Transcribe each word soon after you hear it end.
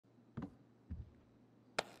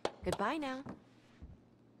Goodbye now.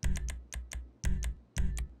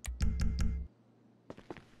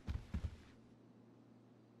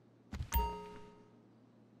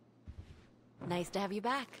 Nice to have you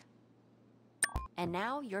back. And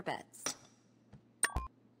now your bets.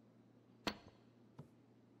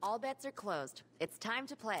 All bets are closed. It's time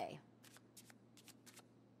to play.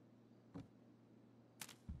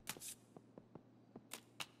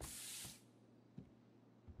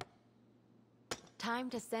 Time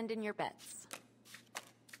to send in your bets.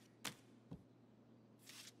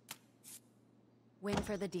 Win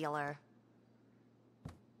for the dealer.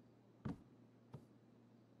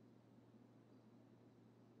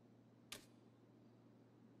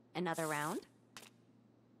 Another round.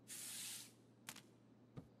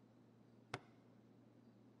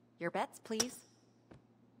 Your bets, please.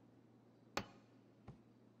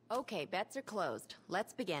 Okay, bets are closed.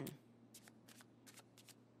 Let's begin.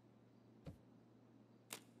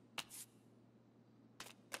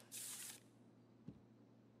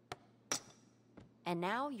 And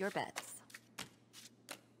now your bets.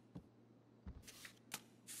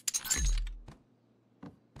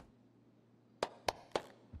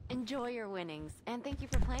 Enjoy your winnings, and thank you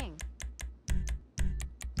for playing.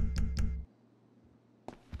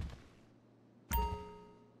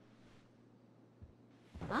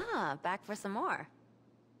 Ah, back for some more.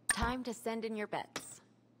 Time to send in your bets.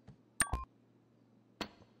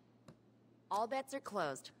 All bets are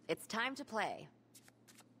closed. It's time to play.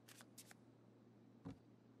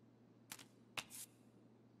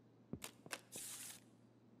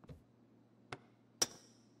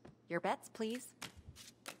 Your bets, please.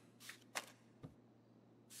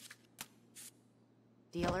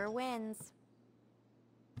 Dealer wins.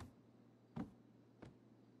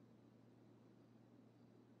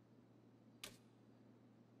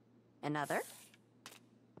 Another.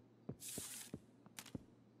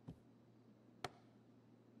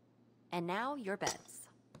 And now your bets.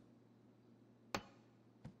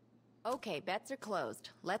 Okay, bets are closed.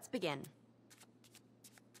 Let's begin.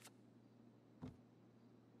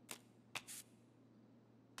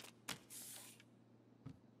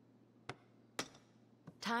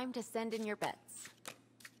 Time to send in your bets.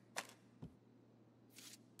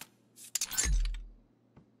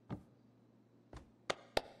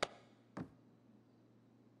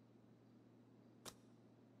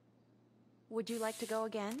 Would you like to go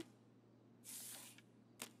again?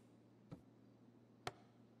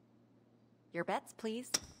 Your bets,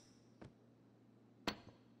 please.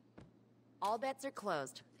 All bets are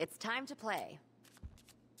closed. It's time to play.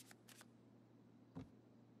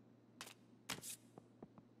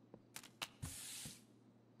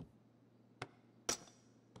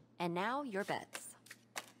 And now your bets.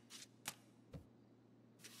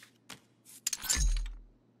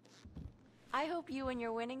 I hope you and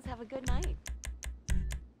your winnings have a good night.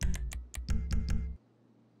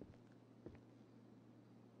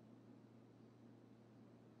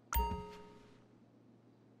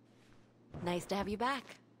 Nice to have you back.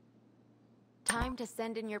 Time to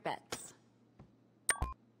send in your bets.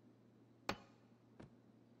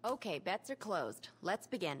 Okay, bets are closed. Let's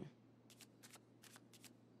begin.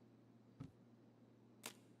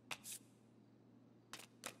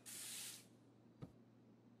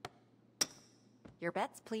 Your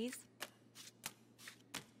bets, please.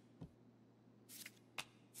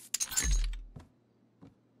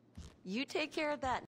 You take care of that.